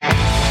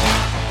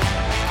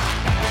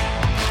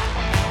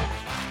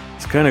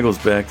kind of goes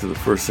back to the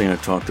first thing I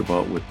talked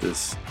about with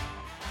this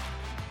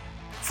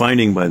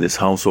finding by this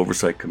House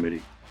Oversight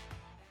Committee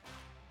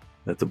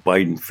that the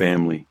Biden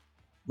family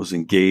was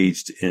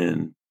engaged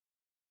in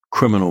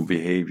criminal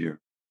behavior.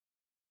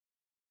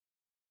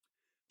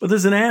 But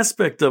there's an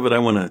aspect of it I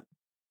want to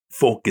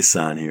focus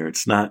on here.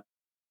 It's not,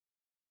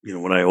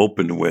 what I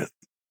opened with,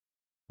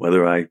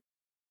 whether I'm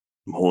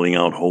holding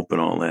out hope and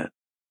all that.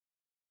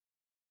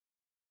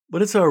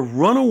 But it's our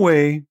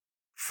runaway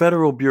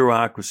federal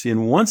bureaucracy.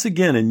 And once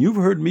again, and you've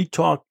heard me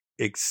talk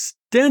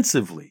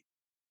extensively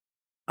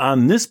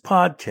on this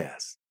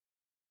podcast,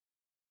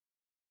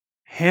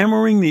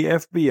 hammering the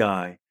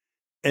FBI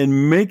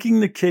and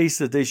making the case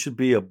that they should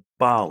be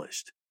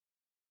abolished.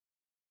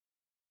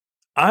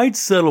 I'd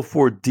settle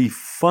for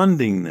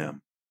defunding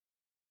them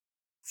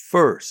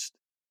first,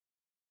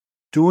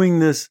 doing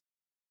this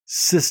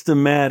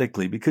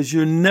systematically, because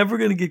you're never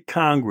going to get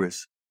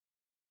Congress.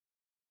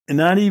 And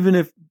not even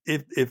if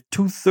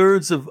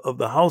 2/3 of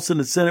the House and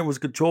the Senate was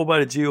controlled by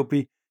the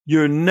GOP,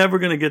 you're never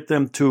going to get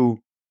them to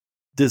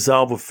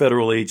dissolve a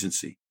federal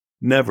agency.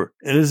 Never.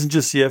 And it isn't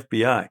just the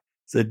FBI.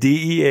 It's the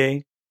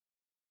DEA.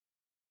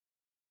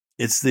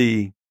 It's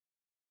the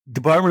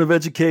Department of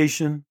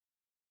Education,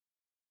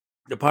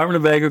 Department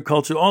of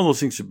Agriculture. All those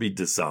things should be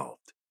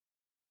dissolved.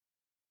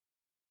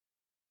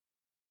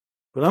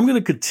 But I'm going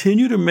to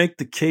continue to make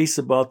the case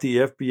about the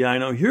FBI.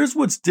 Now, here's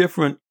what's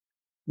different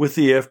with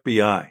the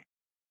FBI.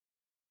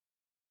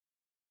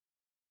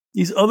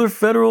 These other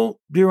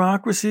federal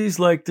bureaucracies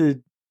like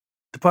the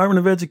Department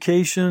of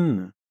Education,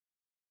 the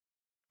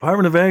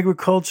Department of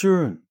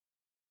Agriculture, and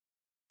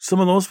some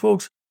of those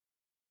folks,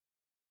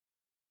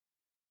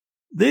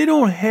 they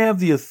don't have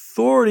the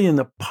authority and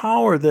the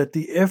power that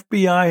the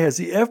FBI has.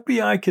 The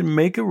FBI can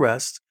make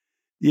arrests.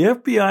 The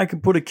FBI can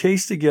put a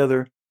case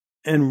together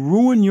and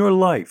ruin your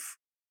life.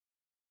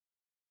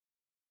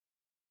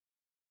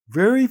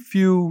 Very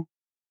few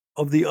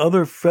of the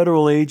other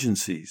federal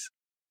agencies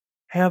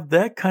have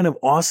that kind of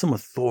awesome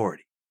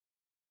authority.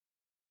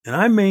 And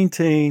I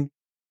maintain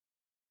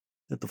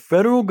that the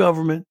federal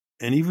government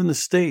and even the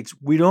states,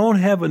 we don't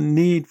have a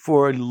need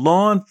for a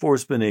law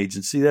enforcement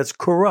agency that's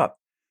corrupt.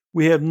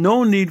 We have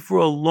no need for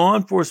a law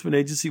enforcement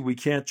agency we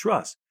can't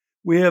trust.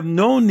 We have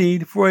no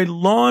need for a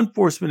law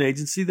enforcement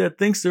agency that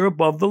thinks they're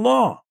above the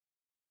law.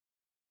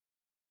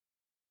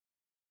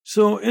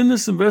 So in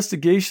this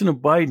investigation of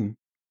Biden,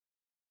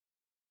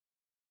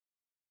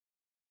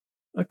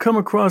 I come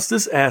across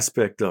this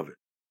aspect of it.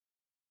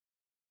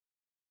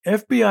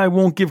 FBI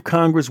won't give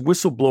Congress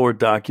whistleblower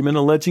document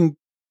alleging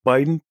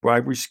Biden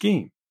bribery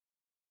scheme.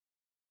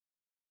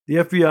 The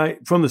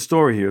FBI, from the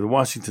story here, the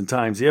Washington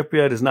Times, the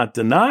FBI does not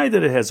deny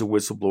that it has a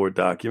whistleblower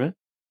document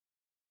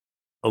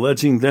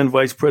alleging then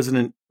Vice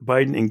President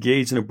Biden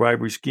engaged in a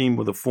bribery scheme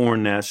with a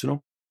foreign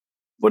national,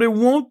 but it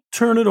won't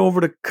turn it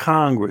over to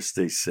Congress,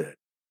 they said.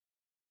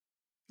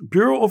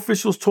 Bureau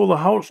officials told the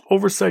House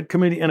Oversight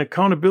Committee and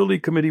Accountability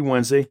Committee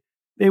Wednesday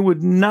they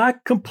would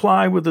not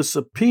comply with a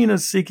subpoena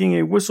seeking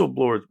a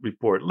whistleblower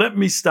report. Let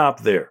me stop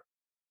there.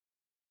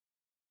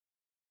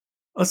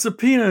 A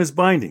subpoena is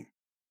binding.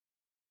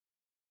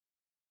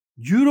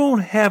 You don't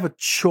have a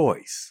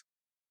choice.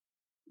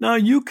 Now,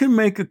 you can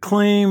make a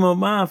claim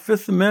of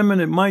Fifth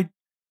Amendment. It might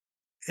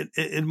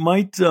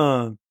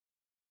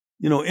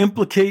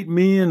implicate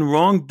me in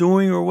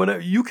wrongdoing or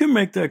whatever. You can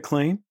make that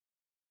claim.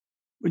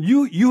 But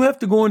you have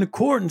to go into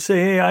court and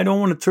say, hey, I don't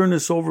want to turn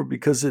this over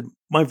because it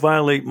might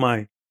violate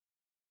my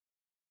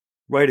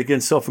right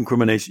against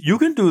self-incrimination. You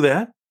can do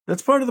that.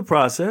 That's part of the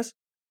process.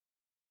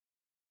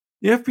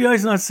 The FBI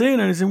is not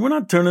saying anything. We're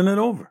not turning it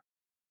over.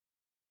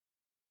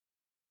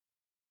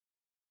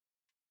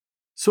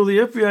 So the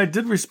FBI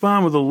did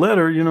respond with a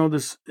letter,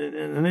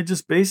 and they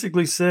just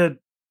basically said,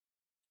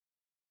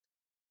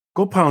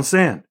 go pound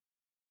sand.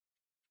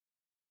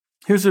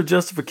 Here's their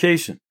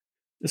justification.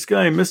 This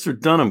guy, Mr.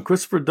 Dunham,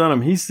 Christopher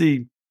Dunham, he's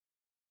the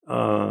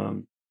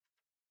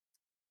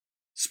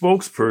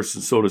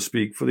spokesperson, so to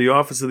speak, for the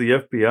office of the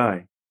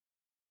FBI.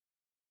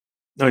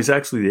 No, he's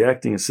actually the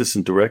acting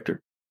assistant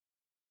director.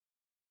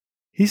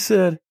 He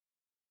said,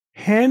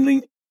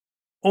 handing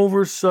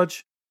over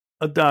such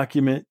a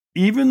document,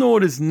 even though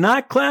it is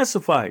not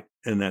classified,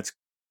 and that's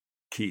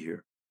key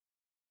here,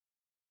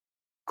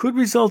 could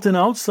result in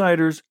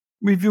outsiders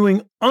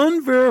reviewing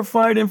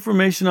unverified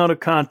information out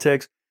of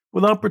context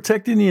without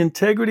protecting the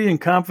integrity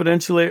and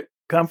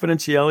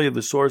confidentiality of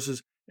the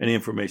sources and the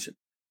information.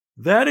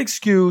 That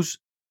excuse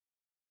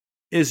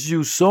is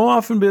used so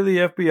often by the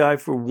FBI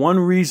for one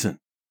reason.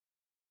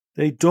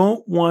 They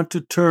don't want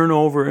to turn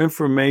over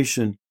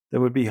information that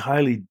would be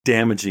highly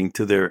damaging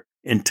to their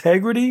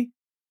integrity,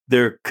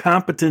 their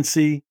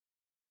competency,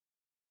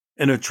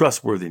 and their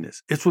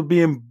trustworthiness. It would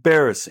be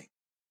embarrassing.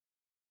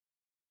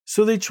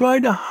 So they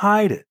tried to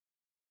hide it.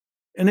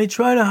 And they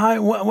try to hide,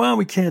 well,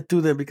 we can't do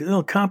that because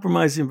it'll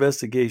compromise the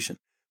investigation.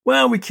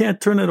 Well, we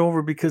can't turn it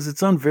over because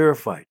it's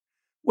unverified.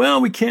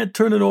 Well, we can't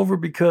turn it over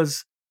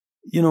because,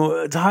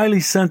 it's highly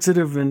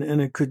sensitive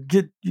and it could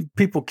get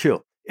people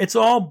killed. It's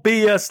all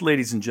BS,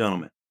 ladies and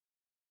gentlemen.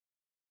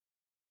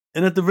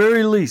 And at the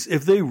very least,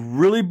 if they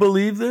really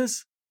believe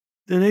this,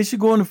 then they should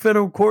go into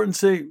federal court and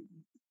say,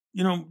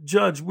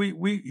 Judge,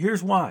 we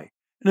here's why.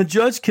 And a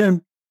judge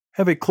can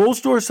have a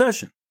closed-door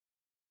session.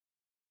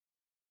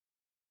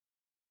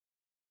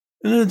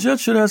 And then the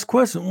judge should ask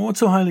questions. Well, what's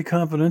so highly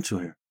confidential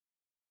here?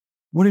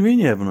 What do you mean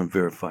you haven't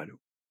verified it?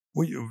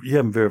 Well, you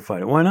haven't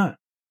verified it. Why not?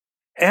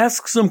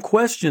 Ask some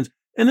questions.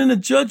 And then the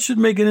judge should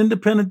make an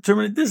independent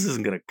determination. This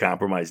isn't going to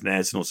compromise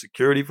national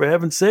security, for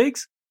heaven's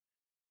sakes.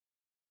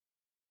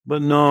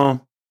 But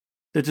no,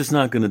 they're just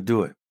not going to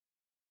do it.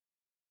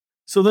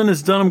 So then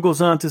as Dunham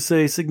goes on to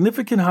say,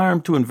 significant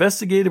harm to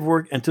investigative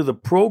work and to the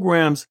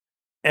programs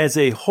as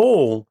a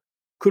whole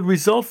could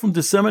result from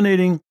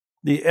disseminating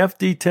the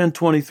FD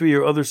 1023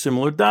 or other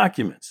similar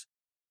documents.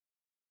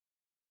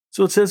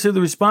 So it says here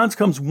the response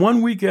comes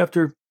 1 week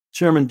after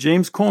Chairman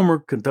James Comer,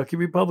 Kentucky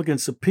Republican,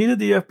 subpoenaed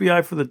the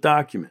FBI for the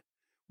document,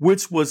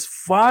 which was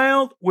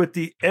filed with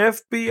the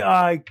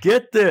FBI,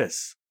 get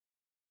this,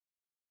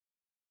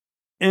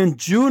 in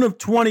June of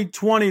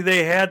 2020,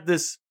 they had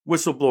this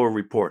whistleblower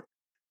report.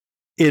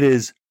 It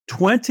is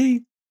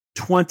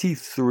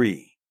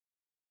 2023.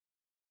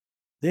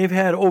 They've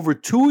had over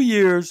 2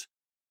 years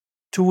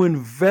to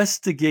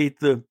investigate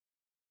the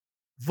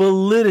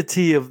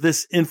validity of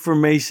this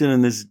information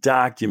in this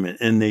document,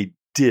 and they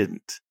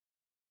didn't.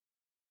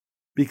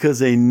 Because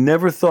they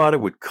never thought it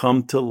would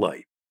come to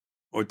light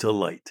or to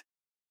light.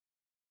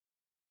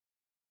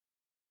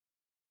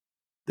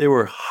 They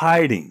were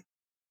hiding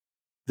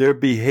their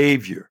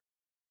behavior.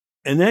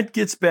 And that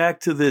gets back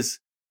to this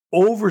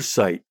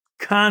oversight,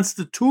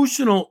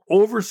 constitutional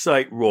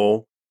oversight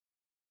role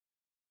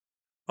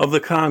of the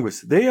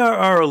Congress. They are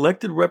our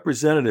elected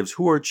representatives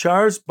who are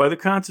charged by the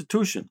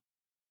Constitution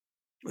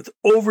with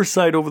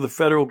oversight over the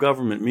federal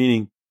government,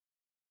 meaning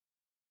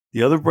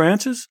the other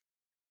branches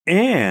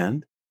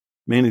and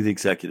mainly the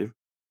executive,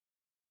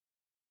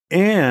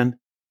 and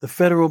the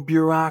federal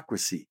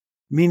bureaucracy,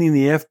 meaning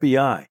the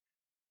FBI.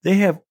 They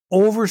have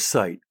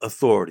oversight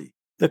authority,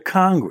 the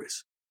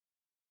Congress.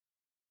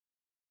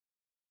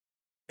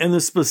 And the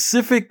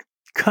specific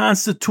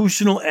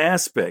constitutional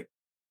aspect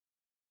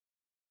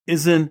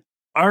is in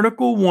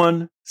Article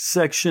 1,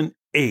 Section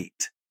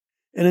 8.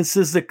 And it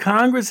says the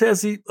Congress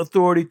has the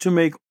authority to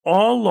make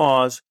all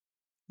laws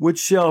which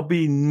shall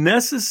be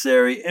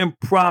necessary and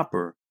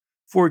proper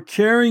for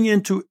carrying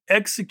into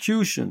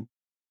execution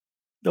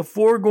the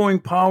foregoing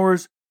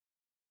powers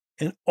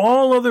and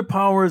all other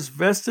powers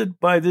vested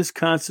by this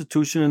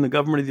Constitution in the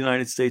government of the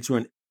United States or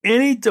in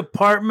any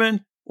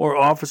department or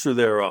officer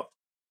thereof.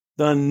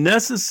 The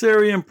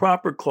necessary and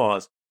proper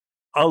clause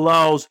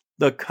allows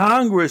the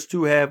Congress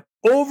to have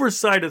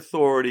oversight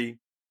authority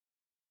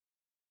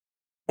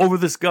over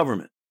this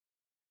government.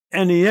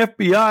 And the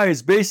FBI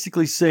is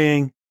basically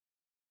saying,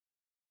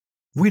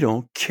 we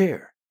don't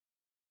care.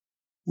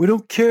 We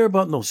don't care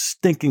about no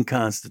stinking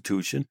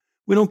Constitution.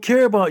 We don't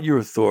care about your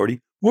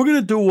authority. We're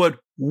going to do what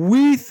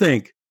we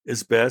think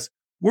is best.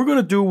 We're going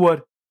to do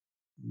what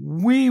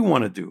we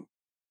want to do.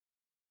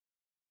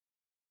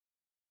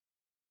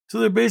 So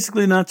they're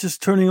basically not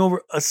just turning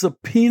over a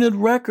subpoenaed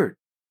record.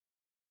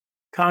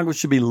 Congress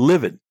should be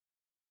livid.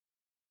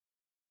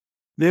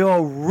 They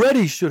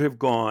already should have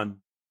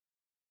gone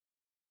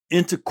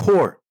into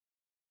court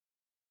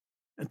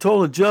and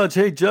told the judge,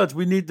 hey, judge,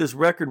 we need this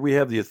record. We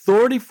have the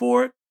authority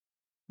for it.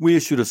 We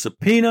issued a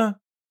subpoena,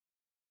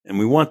 and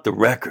we want the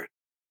record.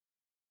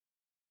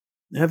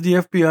 Have the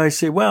FBI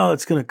say, well,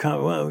 it's going to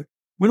come. Well,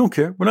 we don't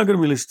care. We're not going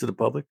to release it to the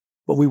public,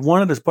 but we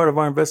want it as part of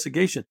our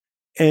investigation,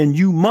 and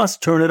you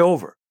must turn it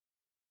over.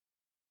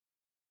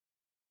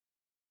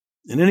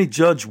 And any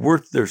judge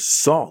worth their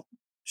salt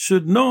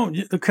should know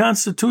the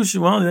Constitution.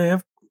 Well, they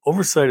have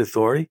oversight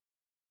authority.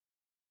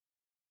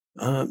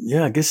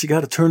 I guess you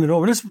got to turn it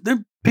over.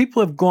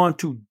 People have gone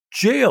to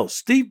jail.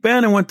 Steve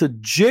Bannon went to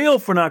jail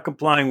for not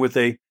complying with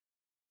a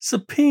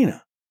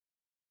subpoena.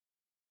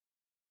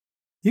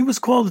 He was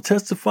called to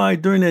testify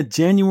during that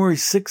January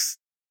 6th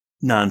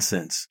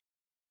nonsense.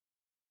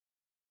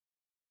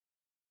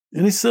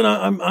 And he said,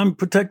 I'm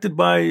protected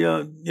by,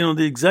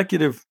 the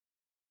executive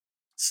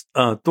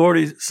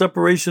authority,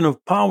 separation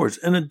of powers.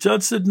 And the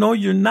judge said, no,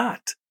 you're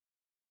not.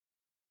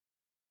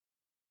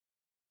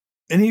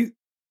 And he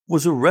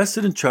was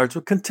arrested and charged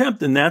with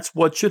contempt. And that's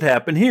what should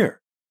happen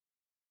here.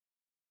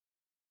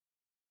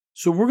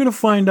 So we're going to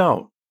find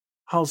out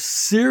how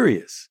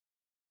serious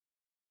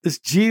this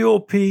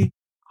GOP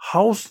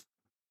House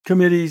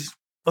Committee's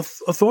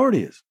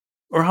authority is,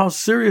 or how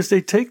serious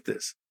they take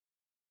this.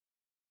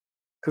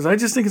 Because I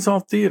just think it's all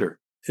theater.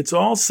 It's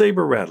all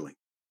saber rattling.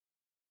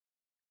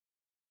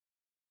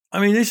 I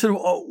mean, they should.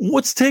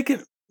 What's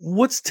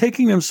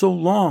taking them so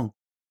long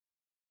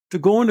to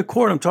go into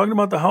court? I'm talking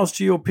about the House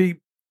GOP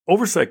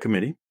Oversight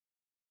Committee.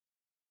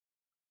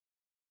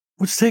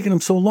 What's taking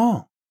them so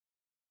long?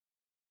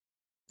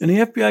 And the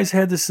FBI's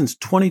had this since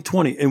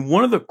 2020. And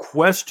one of the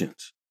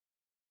questions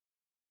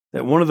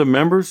that one of the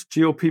members,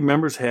 GOP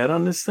members, had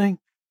on this thing,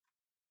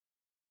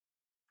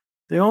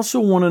 they also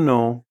want to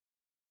know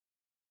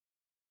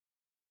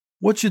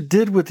what you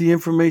did with the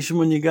information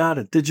when you got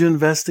it. Did you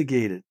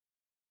investigate it?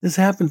 This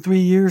happened 3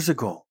 years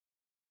ago.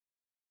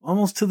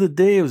 Almost to the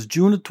day. It was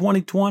June of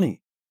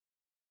 2020.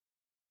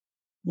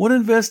 What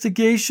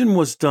investigation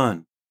was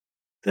done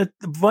that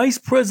the Vice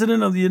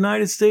President of the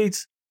United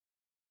States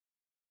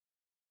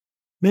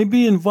may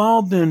be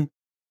involved in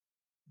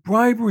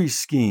bribery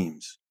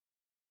schemes,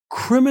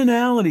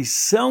 criminality,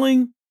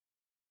 selling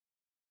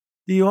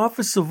the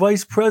office of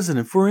Vice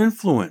President for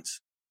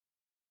influence?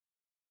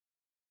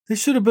 They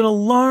should have been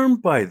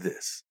alarmed by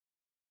this.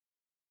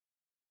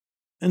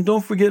 And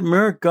don't forget,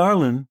 Merrick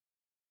Garland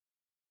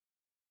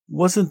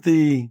wasn't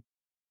the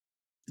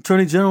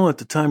Attorney General at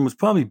the time. It was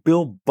probably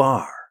Bill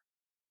Barr.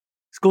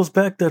 This goes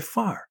back that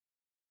far.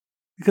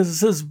 Because it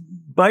says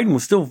Biden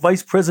was still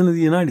Vice President of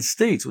the United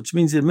States, which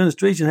means the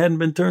administration hadn't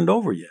been turned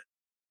over yet.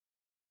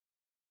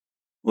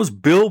 What was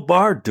Bill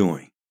Barr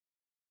doing?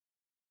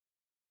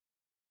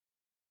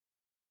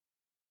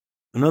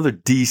 Another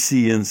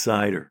DC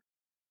insider.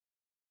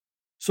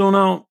 So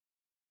now,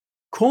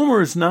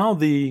 Comer is now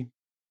the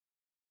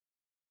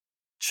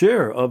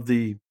chair of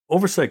the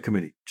Oversight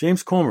Committee.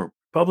 James Comer,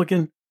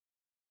 Republican,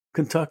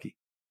 Kentucky.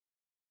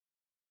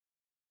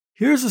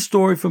 Here's a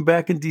story from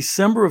back in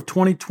December of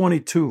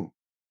 2022.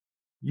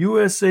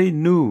 USA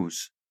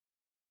News.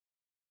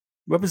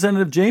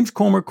 Representative James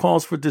Comer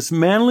calls for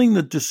dismantling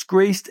the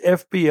disgraced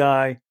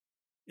FBI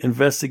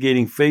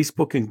investigating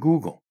Facebook and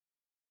Google.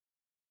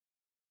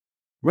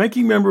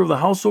 Ranking member of the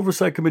House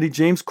Oversight Committee,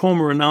 James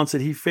Comer, announced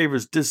that he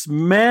favors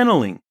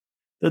dismantling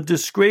the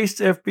disgraced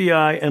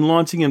FBI and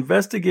launching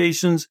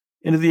investigations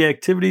into the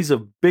activities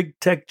of big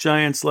tech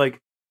giants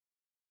like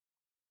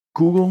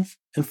Google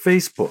and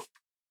Facebook.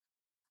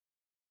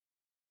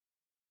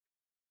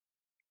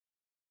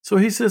 So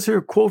he says here,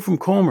 a quote from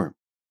Comer,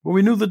 "Well,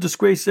 we knew the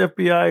disgraced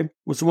FBI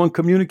was the one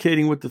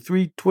communicating with the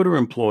 3 Twitter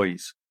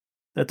employees,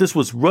 that this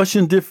was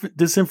Russian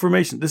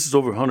disinformation." This is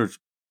over Hunter's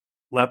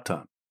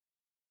laptop.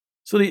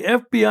 So the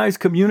FBI is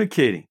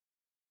communicating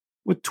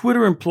with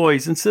Twitter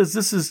employees and says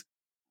this is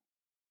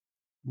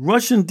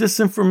Russian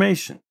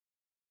disinformation.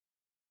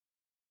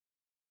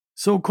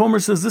 So Comer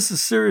says this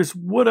is serious.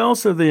 What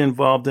else are they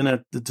involved in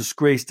at the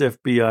disgraced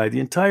FBI? The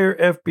entire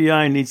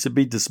FBI needs to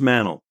be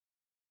dismantled.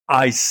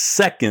 I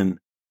second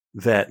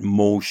that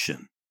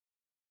motion.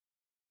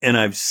 And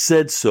I've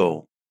said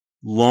so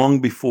long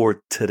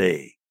before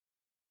today.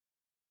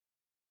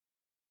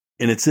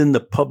 And it's in the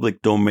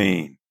public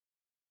domain.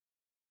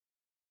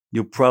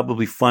 You'll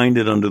probably find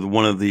it under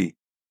one of the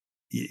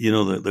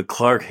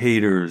Clark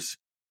haters,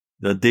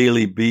 the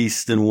Daily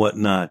Beast and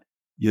whatnot,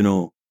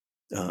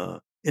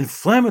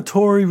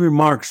 inflammatory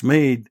remarks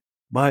made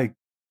by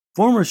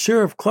former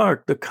Sheriff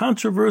Clark, the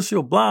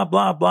controversial blah,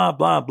 blah, blah,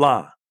 blah,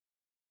 blah.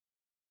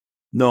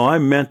 No, I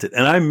meant it.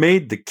 And I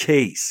made the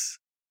case.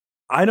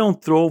 I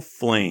don't throw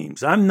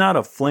flames. I'm not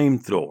a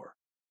flamethrower.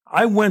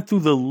 I went through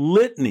the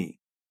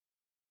litany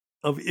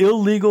of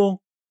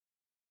illegal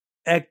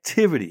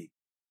activity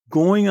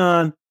going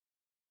on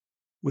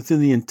within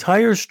the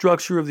entire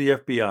structure of the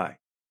FBI,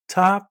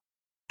 top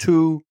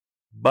to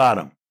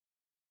bottom.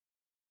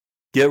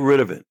 Get rid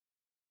of it.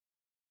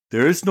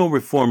 There is no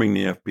reforming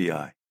the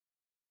FBI.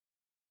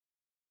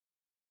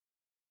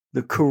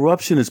 The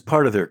corruption is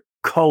part of their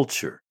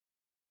culture.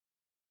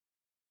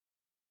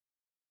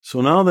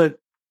 So now that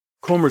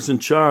Comer's in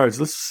charge,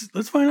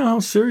 let's find out how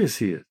serious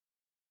he is.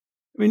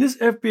 I mean, this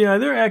FBI,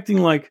 they're acting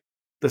like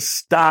the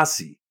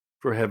Stasi,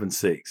 for heaven's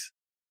sakes.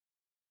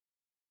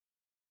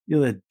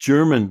 That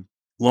German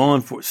law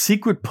enforcement,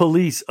 secret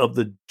police of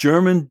the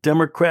German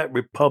Democrat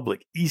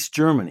Republic, East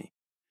Germany.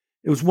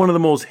 It was one of the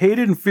most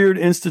hated and feared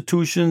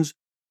institutions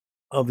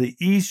of the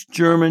East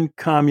German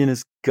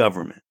communist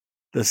government,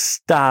 the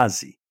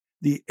Stasi,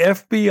 the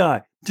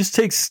FBI. Just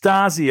take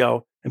Stasi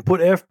out and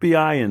put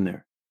FBI in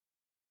there.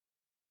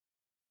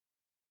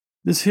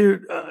 This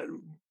here,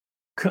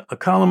 a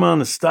column on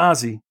the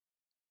Stasi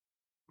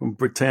from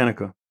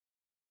Britannica,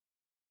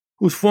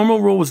 whose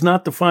formal role was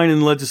not defined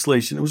in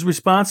legislation. It was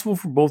responsible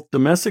for both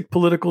domestic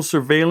political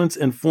surveillance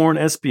and foreign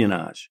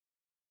espionage,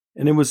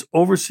 and it was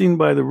overseen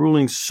by the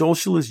ruling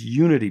Socialist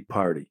Unity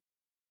Party.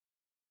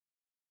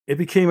 It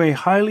became a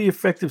highly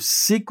effective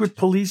secret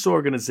police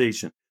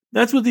organization.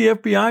 That's what the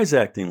FBI is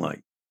acting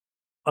like.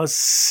 A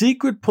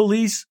secret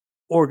police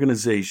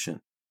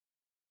organization.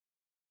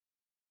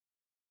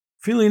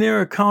 Feeling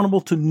they're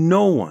accountable to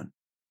no one.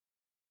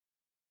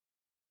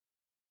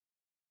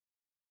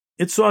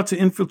 It sought to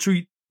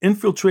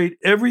infiltrate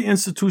every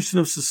institution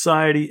of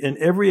society and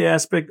every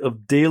aspect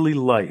of daily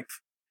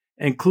life,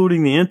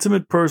 including the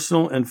intimate,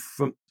 personal, and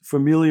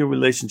familial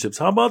relationships.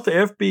 How about the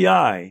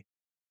FBI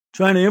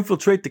trying to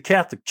infiltrate the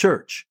Catholic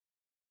Church?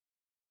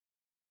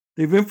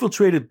 They've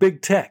infiltrated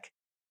big tech.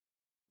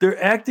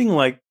 They're acting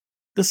like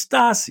the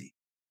Stasi.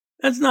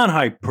 That's not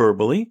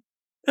hyperbole.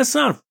 That's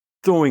not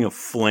throwing a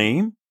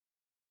flame.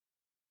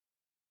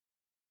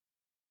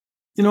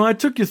 I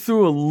took you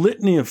through a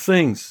litany of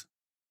things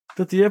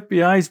that the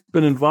FBI's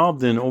been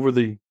involved in over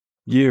the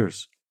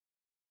years.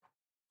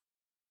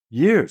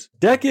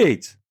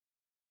 Decades.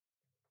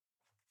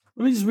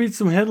 Let me just read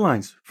some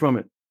headlines from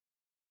it.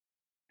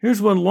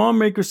 Here's one: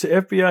 lawmakers to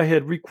FBI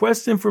head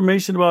request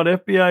information about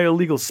FBI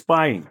illegal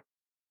spying.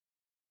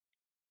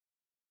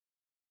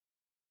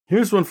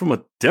 Here's one from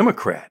a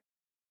Democrat.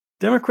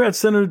 Democrat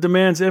senator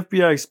demands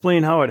FBI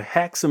explain how it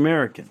hacks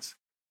Americans.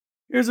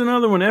 Here's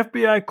another one: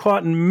 FBI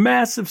caught in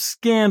massive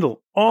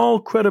scandal, all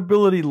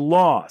credibility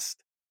lost.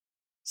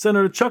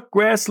 Senator Chuck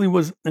Grassley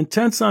was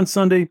intense on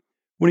Sunday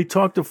when he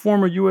talked to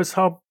former U.S.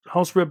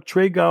 House Rep.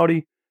 Trey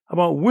Gowdy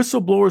about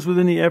whistleblowers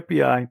within the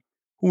FBI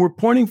who were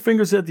pointing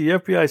fingers at the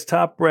FBI's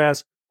top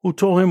brass, who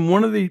told him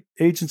one of the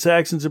agent's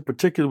actions in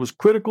particular was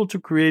critical to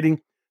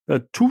creating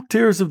the two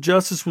tiers of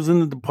justice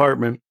within the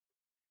department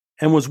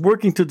and was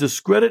working to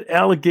discredit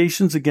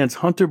allegations against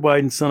Hunter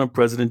Biden, son of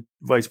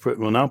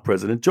now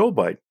President Joe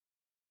Biden,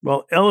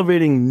 while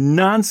elevating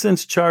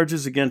nonsense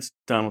charges against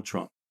Donald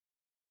Trump.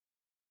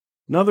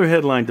 Another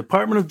headline: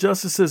 Department of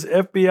Justice says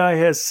FBI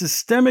has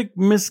systemic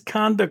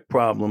misconduct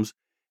problems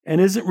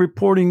and isn't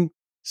reporting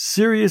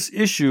serious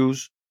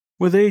issues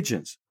with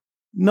agents.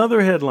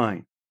 Another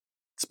headline: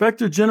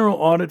 Inspector General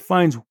audit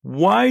finds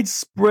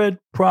widespread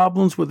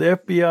problems with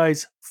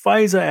FBI's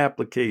FISA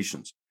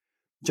applications.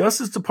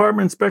 Justice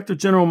Department Inspector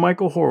General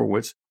Michael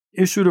Horowitz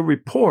issued a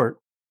report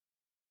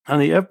on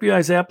the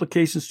FBI's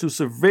applications to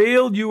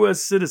surveil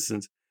U.S.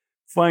 citizens,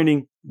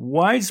 finding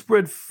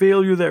widespread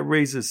failure that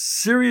raises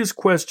serious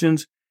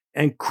questions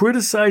and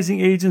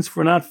criticizing agents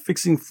for not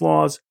fixing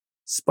flaws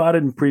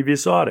spotted in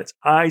previous audits.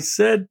 I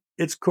said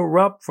it's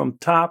corrupt from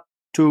top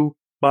to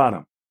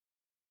bottom.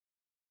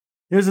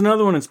 Here's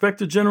another one: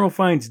 Inspector General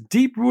finds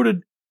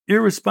deep-rooted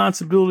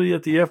irresponsibility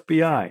at the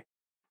FBI.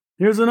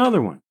 Here's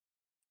another one: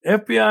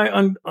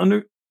 FBI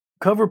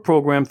undercover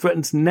program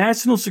threatens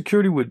national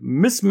security with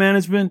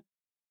mismanagement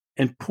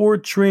and poor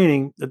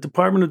training, the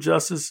Department of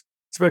Justice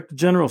Inspector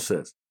General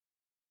says.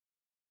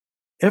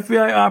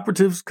 FBI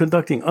operatives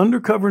conducting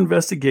undercover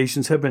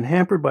investigations have been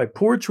hampered by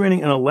poor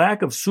training and a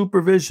lack of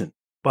supervision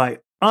by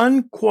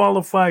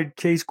unqualified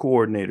case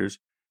coordinators,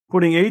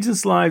 putting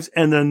agents' lives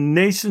and the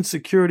nation's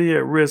security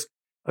at risk,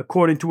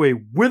 according to a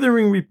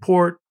withering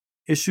report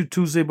issued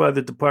Tuesday by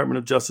the Department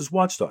of Justice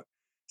watchdog.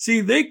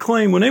 See, they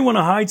claim when they want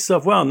to hide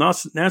stuff, well,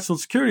 national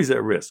security is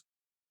at risk.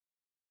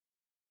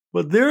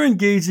 But they're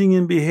engaging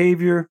in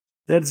behavior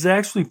that is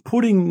actually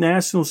putting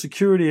national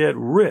security at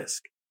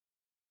risk.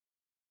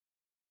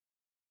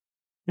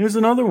 Here's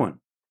another one: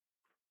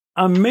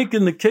 I'm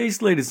making the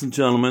case, ladies and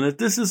gentlemen, that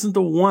this isn't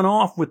a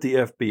one-off with the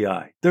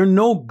FBI. They're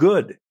no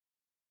good.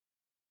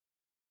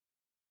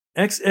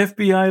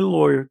 Ex-FBI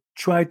lawyer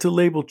tried to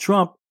label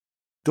Trump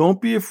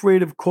 "Don't be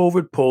afraid of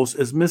COVID" posts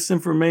as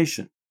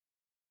misinformation.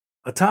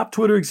 A top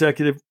Twitter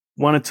executive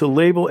wanted to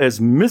label as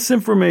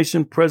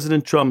misinformation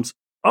President Trump's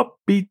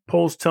upbeat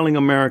post telling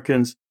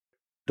Americans,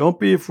 "Don't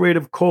be afraid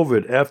of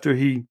COVID," after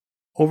he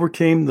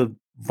overcame the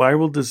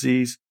viral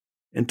disease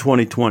in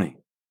 2020.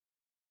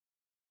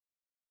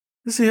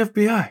 This is the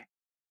FBI.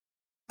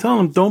 Tell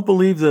them don't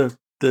believe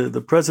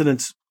the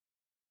president's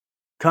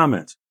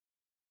comments.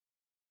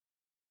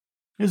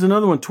 Here's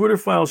another one: Twitter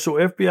files show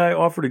FBI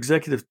offered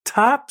executives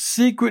top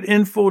secret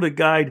info to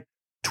guide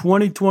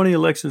 2020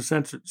 election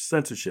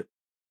censorship.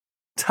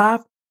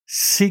 Top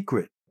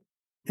secret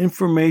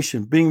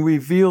information being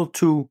revealed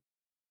to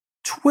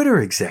Twitter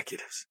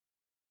executives.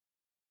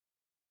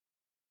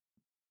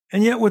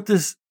 And yet with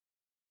this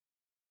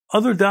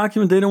other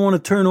document they don't want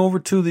to turn over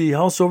to the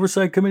House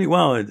Oversight Committee,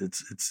 well,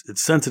 it's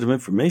sensitive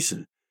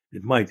information.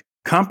 It might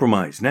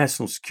compromise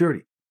national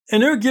security.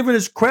 And they're giving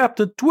this crap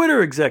to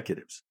Twitter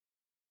executives.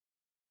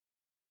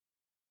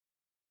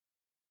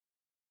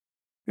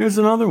 Here's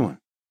another one: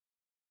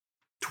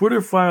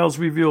 Twitter files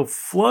reveal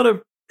flood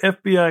of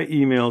FBI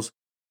emails,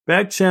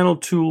 back-channel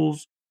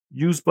tools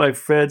used by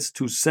feds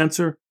to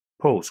censor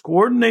posts.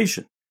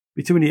 Coordination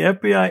between the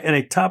FBI and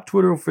a top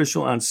Twitter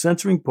official on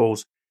censoring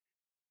posts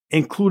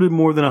included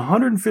more than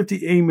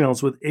 150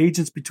 emails with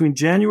agents between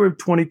January of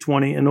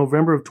 2020 and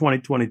November of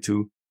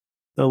 2022,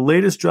 the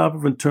latest drop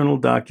of internal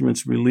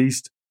documents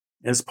released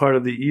as part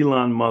of the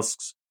Elon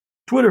Musk's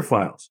Twitter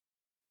files.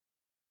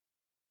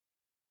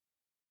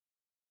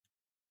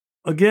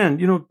 Again,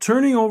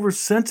 turning over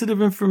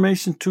sensitive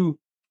information to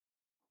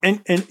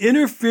and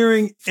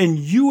interfering in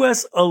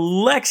U.S.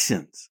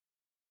 elections.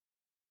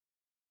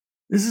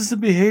 This is the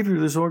behavior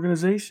of this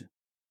organization.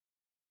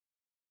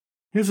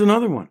 Here's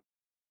another one: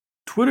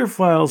 Twitter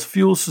files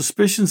fuel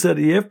suspicions that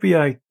the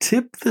FBI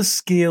tipped the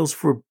scales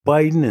for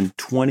Biden in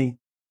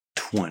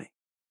 2020.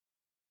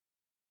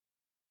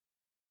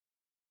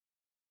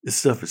 This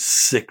stuff is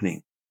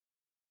sickening,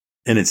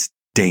 and it's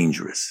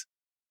dangerous.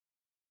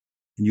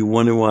 And you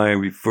wonder why I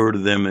refer to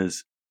them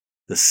as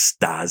the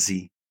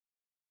Stasi.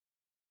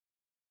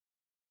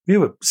 We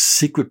have a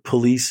secret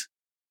police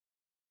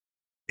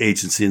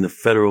agency in the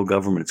federal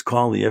government. It's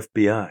called the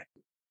FBI.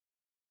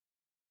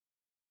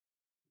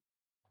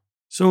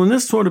 So when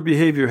this sort of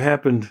behavior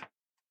happened,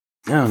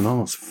 I don't know,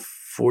 almost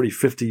 40,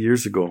 50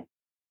 years ago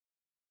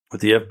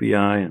with the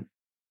FBI and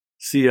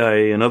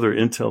CIA and other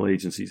intel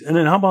agencies. And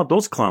then how about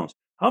those clowns?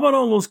 How about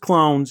all those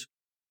clowns,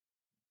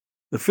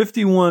 the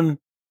 51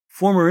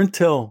 former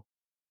intel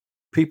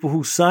people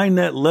who signed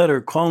that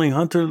letter calling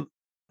Hunter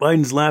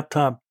Biden's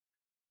laptop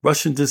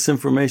Russian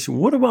disinformation?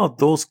 What about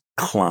those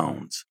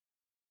clowns?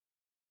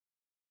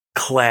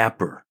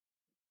 Clapper,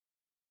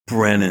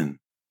 Brennan,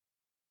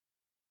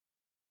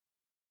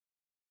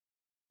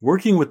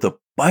 working with the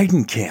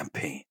Biden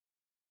campaign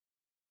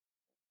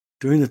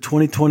during the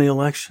 2020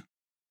 election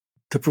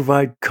to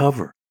provide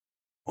cover.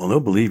 Well, they'll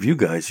believe you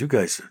guys. You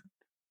guys are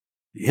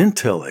the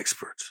intel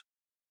experts.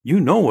 You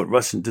know what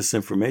Russian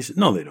disinformation.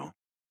 No, they don't.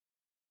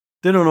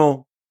 They don't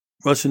know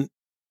Russian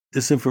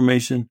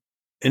disinformation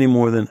any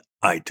more than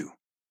I do,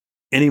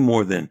 any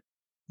more than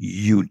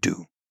you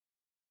do.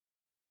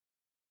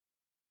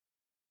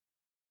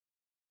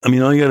 I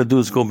mean, all you got to do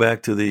is go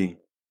back to the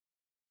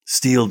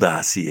Steele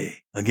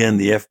dossier. Again,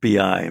 the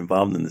FBI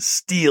involved in the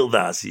Steele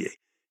dossier,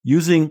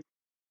 using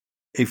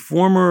a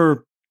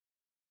former,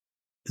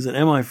 is it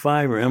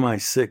MI5 or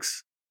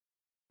MI6,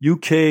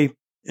 UK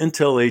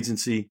intel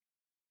agency,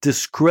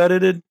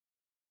 discredited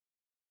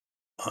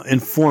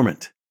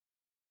informant,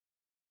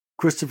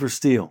 Christopher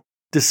Steele,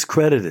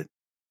 discredited.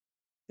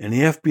 And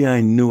the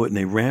FBI knew it, and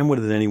they ran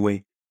with it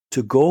anyway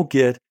to go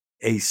get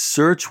a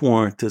search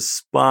warrant to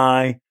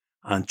spy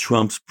on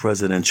Trump's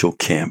presidential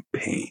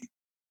campaign.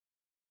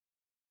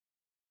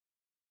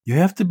 You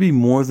have to be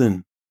more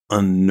than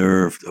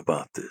unnerved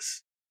about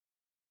this.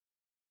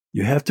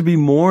 You have to be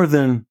more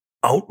than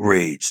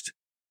outraged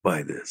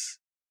by this.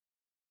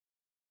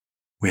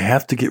 We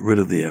have to get rid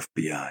of the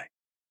FBI.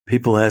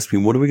 People ask me,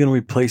 what are we going to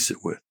replace it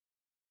with?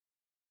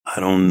 I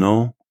don't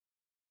know.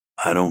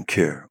 I don't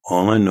care.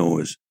 All I know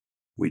is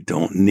we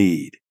don't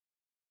need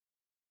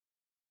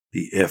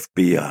the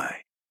FBI.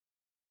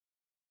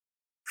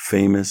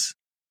 Famous,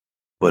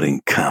 but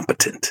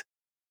incompetent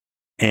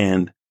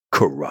and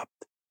corrupt.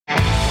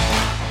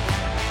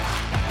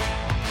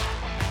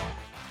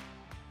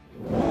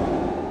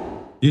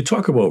 You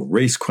talk about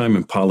race, crime,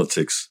 and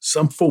politics.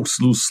 Some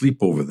folks lose sleep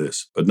over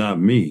this, but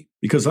not me,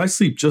 because I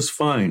sleep just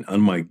fine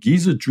on my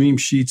Giza Dream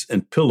Sheets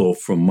and pillow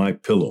from My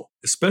Pillow,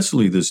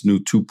 especially this new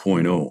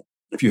 2.0.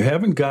 If you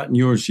haven't gotten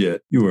yours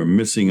yet, you are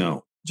missing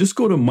out. Just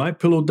go to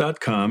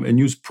mypillow.com and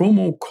use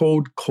promo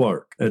code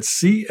Clark, that's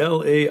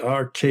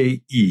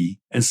CLARKE,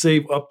 and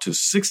save up to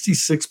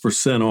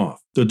 66%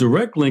 off. The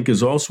direct link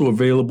is also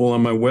available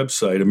on my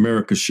website,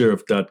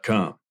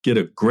 americasheriff.com. Get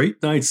a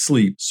great night's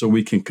sleep so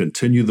we can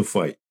continue the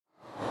fight.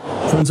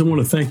 Friends, I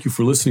want to thank you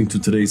for listening to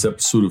today's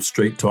episode of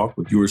Straight Talk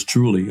with yours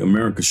truly,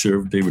 America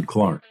Sheriff David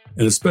Clark.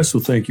 And a special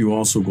thank you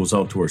also goes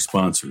out to our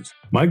sponsors.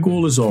 My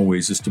goal, as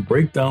always, is to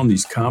break down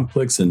these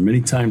complex and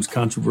many times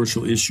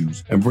controversial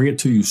issues and bring it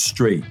to you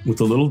straight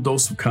with a little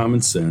dose of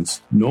common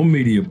sense, no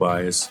media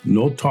bias,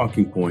 no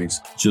talking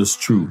points,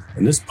 just truth.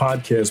 And this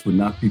podcast would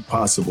not be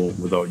possible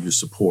without your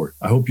support.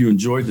 I hope you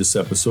enjoyed this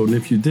episode, and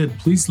if you did,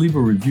 please leave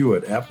a review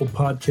at Apple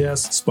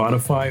Podcasts,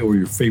 Spotify, or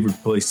your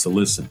favorite place to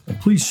listen. And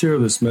please share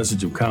this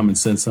message of common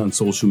sense on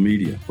social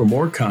media. For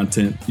more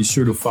content, be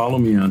sure to follow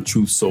me on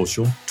Truth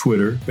Social,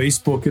 Twitter,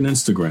 Facebook, and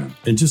Instagram.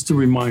 And just a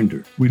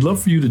reminder, we'd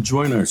love for you to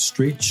join our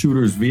Straight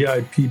Shooters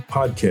VIP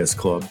podcast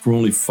club for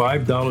only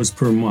 $5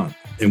 per month.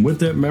 And with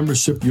that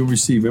membership, you'll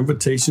receive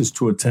invitations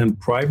to attend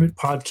private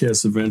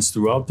podcast events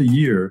throughout the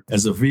year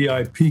as a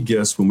VIP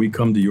guest when we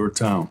come to your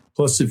town.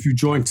 Plus, if you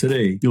join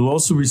today, you'll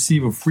also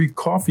receive a free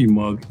coffee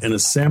mug and a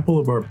sample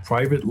of our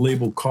private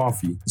label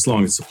coffee, as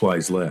long as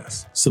supplies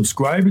last.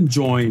 Subscribe and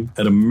join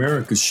at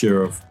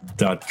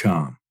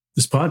americasheriff.com.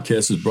 This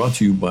podcast is brought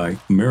to you by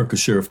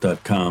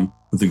americasheriff.com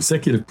with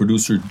executive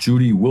producer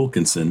Judy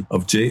Wilkinson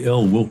of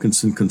J.L.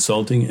 Wilkinson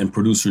Consulting and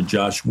producer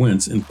Josh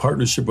Wentz in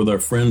partnership with our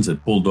friends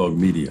at Bulldog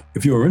Media.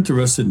 If you are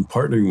interested in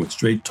partnering with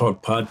Straight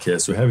Talk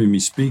Podcasts or having me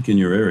speak in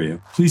your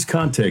area, please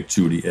contact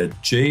Judy at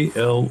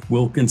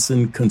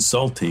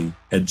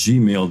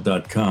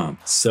jlwilkinsonconsulting@gmail.com,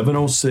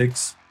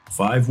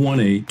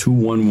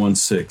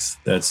 706-518-2116.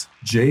 That's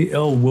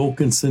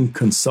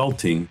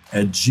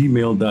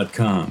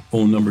jlwilkinsonconsulting@gmail.com.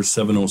 Phone number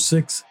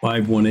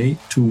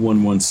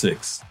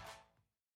 706-518-2116.